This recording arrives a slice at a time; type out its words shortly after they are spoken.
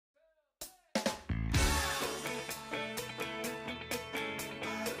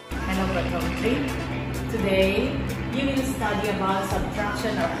Trigonometry. Today, you will study about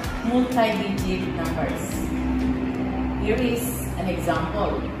subtraction of multi-digit numbers. Here is an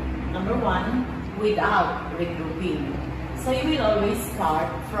example. Number 1, without regrouping. So you will always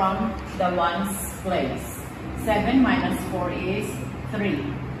start from the ones place. 7 minus 4 is 3.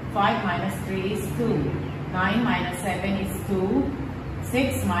 5 minus 3 is 2. 9 minus 7 is 2.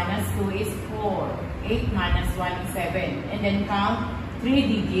 6 minus 2 is 4. 8 minus 1 is 7. And then count 3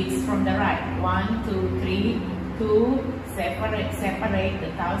 digits from the right. 1, 2, 3, 2. Separate the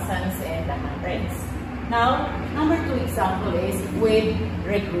thousands and the hundreds. Now, number 2 example is with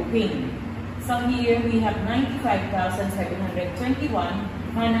regrouping. So here we have 95,721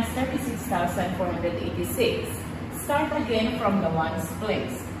 minus 36,486. Start again from the ones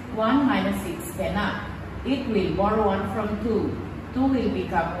place. 1 minus 6 cannot. It will borrow 1 from 2. 2 will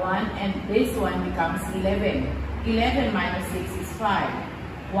become 1 and this one becomes 11. 11 minus 6 is 5.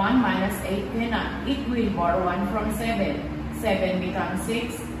 1 minus 8 cannot. It will borrow 1 from 7. 7 becomes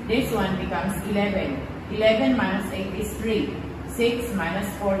 6. This one becomes 11. 11 minus 8 is 3. 6 minus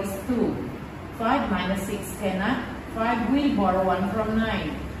 4 is 2. 5 minus 6 cannot. 5 will borrow 1 from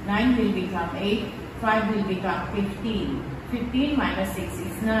 9. 9 will become 8. 5 will become 15. 15 minus 6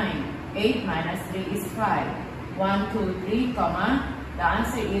 is 9. 8 minus 3 is 5. 1, 2, 3, comma. The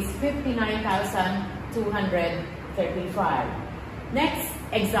answer is 59,235. Next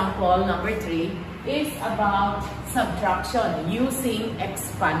example, number 3, is about subtraction using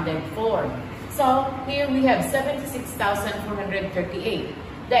expanded form. So here we have 76,438.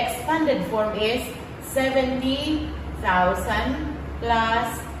 The expanded form is 70,000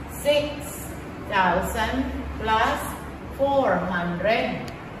 plus 6,000 plus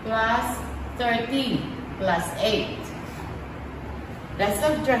 400 plus 30 plus 8. Let's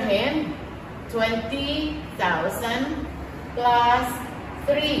subtract 20,000 plus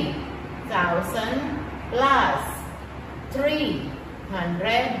 3,000 plus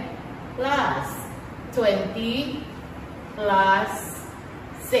 300 plus 20 plus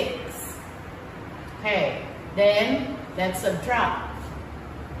 6. Okay, then let's subtract.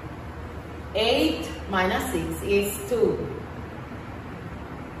 8 minus 6 is 2.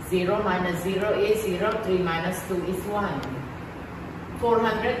 0 minus 0 is 0. 3 minus 2 is 1.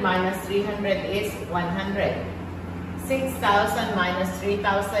 400 minus 300 is 100. 6,000 minus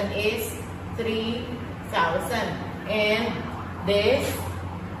 3,000 is 3,000. And this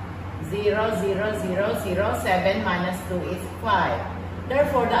 0, 0, 0, 0. 7 minus 2 is 5.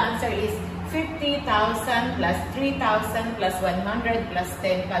 Therefore, the answer is 50,000 plus 3,000 plus 100 plus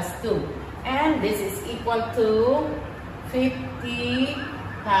 10 plus 2. And this is equal to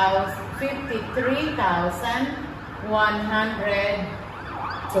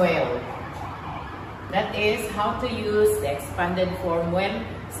 53,112. That is how to use the expanded form when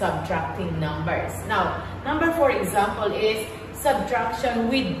subtracting numbers. Now, number 4 example is subtraction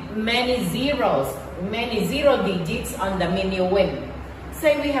with many zeros, many zero digits on the menu win.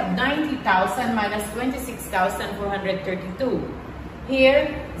 Say we have 90,000 minus 26,432.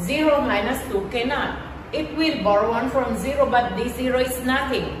 Here, 0 minus 2 cannot. It will borrow 1 from 0, but this 0 is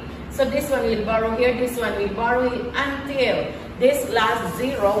nothing. So this one will borrow here, this one will borrow until this last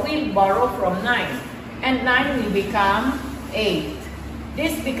 0 will borrow from 9. And 9 will become 8.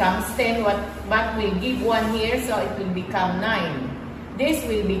 This becomes 10, but we'll give 1 here, so it will become 9. This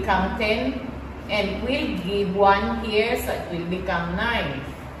will become 10, and we'll give 1 here, so it will become 9.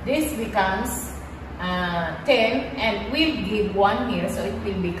 This becomes 10, and we'll give 1 here, so it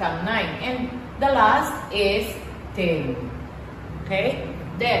will become 9. And the last is 10. Okay?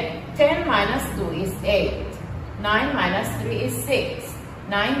 Then, 10 minus 2 is 8. 9 minus 3 is 6.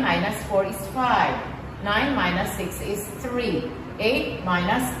 9 minus 4 is 5. 9 minus 6 is 3. 8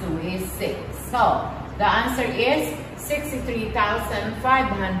 minus 2 is 6. So, the answer is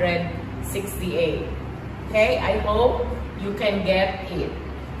 63,568. Okay, I hope you can get it.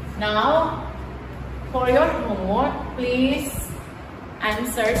 Now, for your homework, please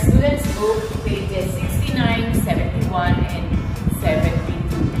answer students book pages 69, 71, and